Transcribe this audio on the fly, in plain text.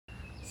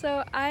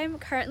So I'm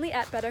currently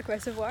at Bedok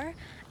Reservoir,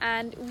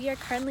 and we are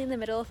currently in the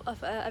middle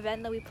of an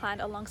event that we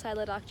planned alongside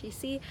Ladakh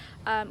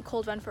GC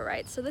called Run for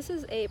Rights. So this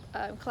is a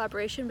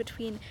collaboration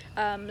between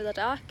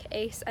Ladakh,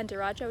 ACE and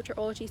Daraja, which are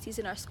all GCs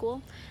in our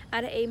school,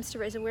 and it aims to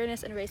raise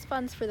awareness and raise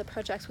funds for the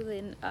projects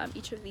within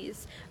each of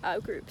these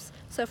groups.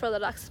 So for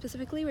Ladakh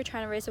specifically, we're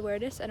trying to raise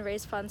awareness and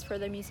raise funds for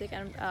their music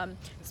and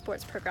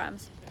sports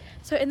programs.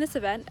 So in this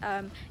event,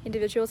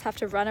 individuals have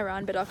to run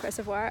around Bedok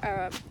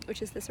Reservoir,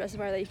 which is this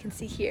reservoir that you can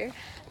see here,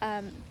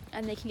 and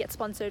they can get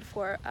sponsored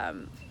for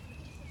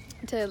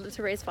to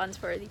raise funds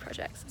for the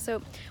projects.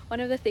 So one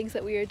of the things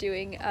that we are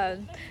doing,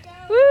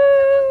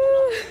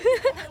 woo!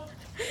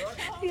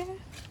 Yeah.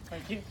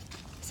 Thank you.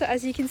 So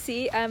as you can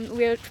see,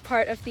 we're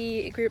part of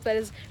the group that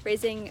is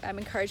raising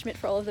encouragement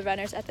for all of the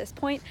runners at this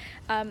point.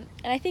 And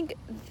I think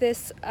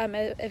this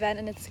event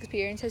and its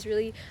experience has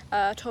really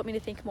taught me to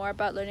think more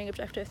about Learning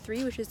Objective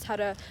 3, which is how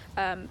to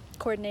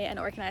coordinate and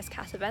organize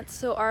CAS events.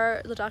 So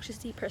our Ladakh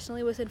GC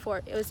personally was in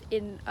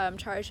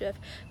charge of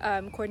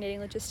coordinating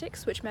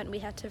logistics, which meant we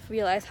had to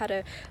realize how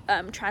to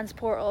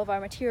transport all of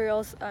our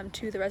materials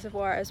to the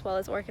reservoir, as well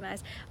as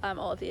organize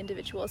all of the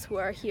individuals who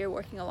are here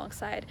working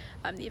alongside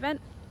the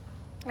event.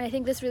 And I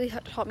think this really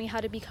taught me how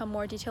to become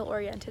more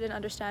detail-oriented and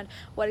understand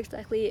what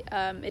exactly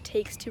it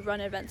takes to run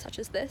events such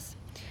as this.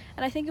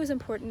 And I think it was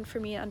important for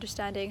me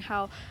understanding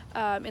how,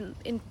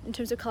 in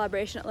terms of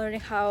collaboration, learning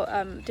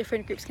how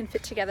different groups can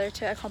fit together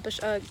to accomplish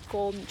a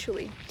goal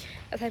mutually,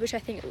 which I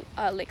think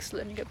links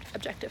Learning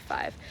Objective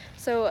 5.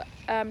 So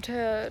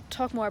to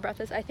talk more about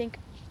this, I think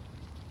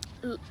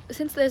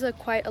since there's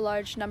quite a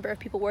large number of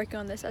people working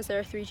on this, as there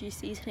are 3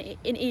 GCs,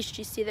 in each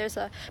GC there's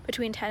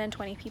between 10 and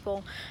 20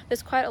 people,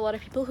 there's quite a lot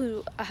of people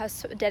who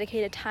has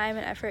dedicated time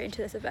and effort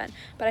into this event.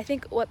 But I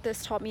think what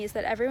this taught me is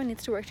that everyone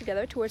needs to work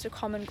together towards a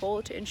common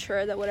goal to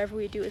ensure that whatever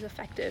we do is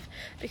effective,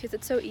 because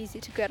it's so easy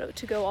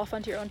to go off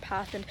onto your own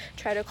path and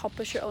try to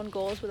accomplish your own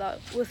goals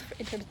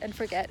and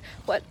forget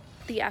what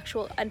the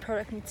actual end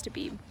product needs to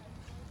be.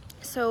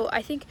 So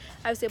I think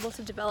I was able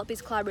to develop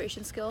these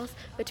collaboration skills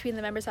between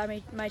the members of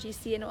my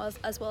GC and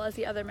as well as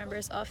the other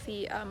members of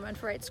the Run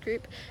for Rights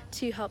group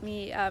to help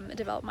me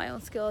develop my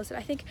own skills. And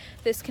I think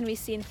this can be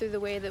seen through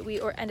the way that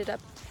we ended up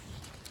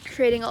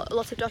creating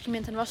lots of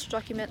documents and roster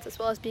documents, as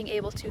well as being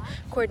able to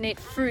coordinate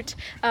fruit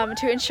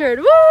to ensure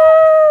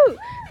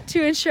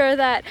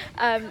that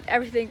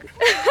everything.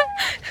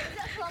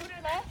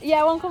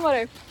 Yeah, 1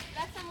 kilometer.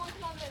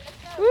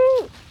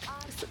 Woo!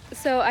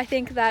 So I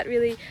think that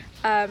really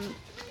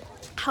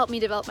helped me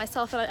develop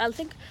myself, and I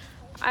think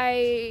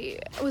I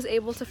was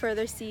able to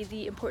further see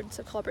the importance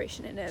of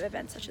collaboration in an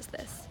event such as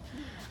this.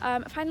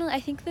 Finally, I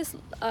think this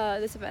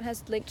event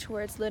has linked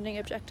towards Learning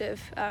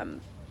Objective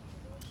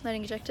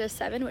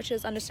 7, which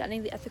is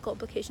understanding the ethical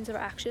implications of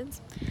our actions.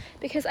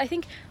 Because I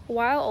think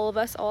while all of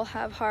us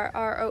have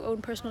our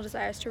own personal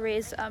desires to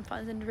raise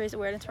funds and to raise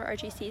awareness for our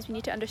GCs, we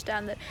need to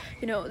understand that,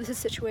 you know, this is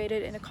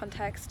situated in a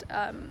context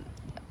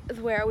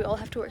where we all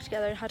have to work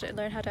together and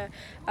learn how to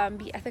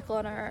be ethical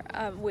in our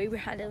way we're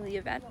handling the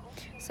event.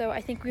 So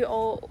I think we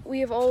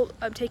have all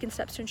taken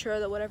steps to ensure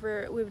that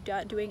whatever we're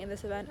doing in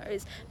this event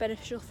is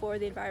beneficial for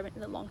the environment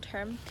in the long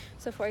term.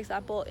 So for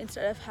example,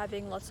 instead of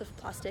having lots of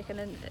plastic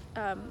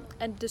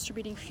and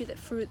distributing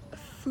food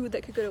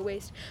that could go to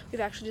waste,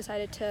 we've actually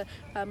decided to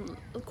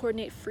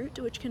coordinate fruit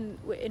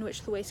in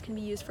which the waste can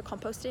be used for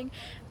composting,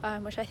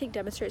 which I think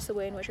demonstrates the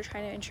way in which we're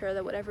trying to ensure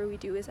that whatever we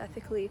do is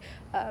ethically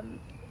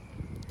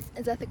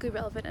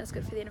relevant and is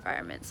good for the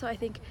environment. So I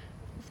think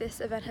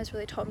this event has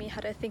really taught me how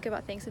to think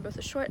about things in both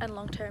the short and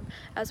long term,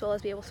 as well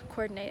as be able to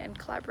coordinate and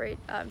collaborate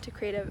to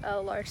create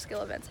a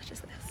large-scale event such as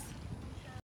this.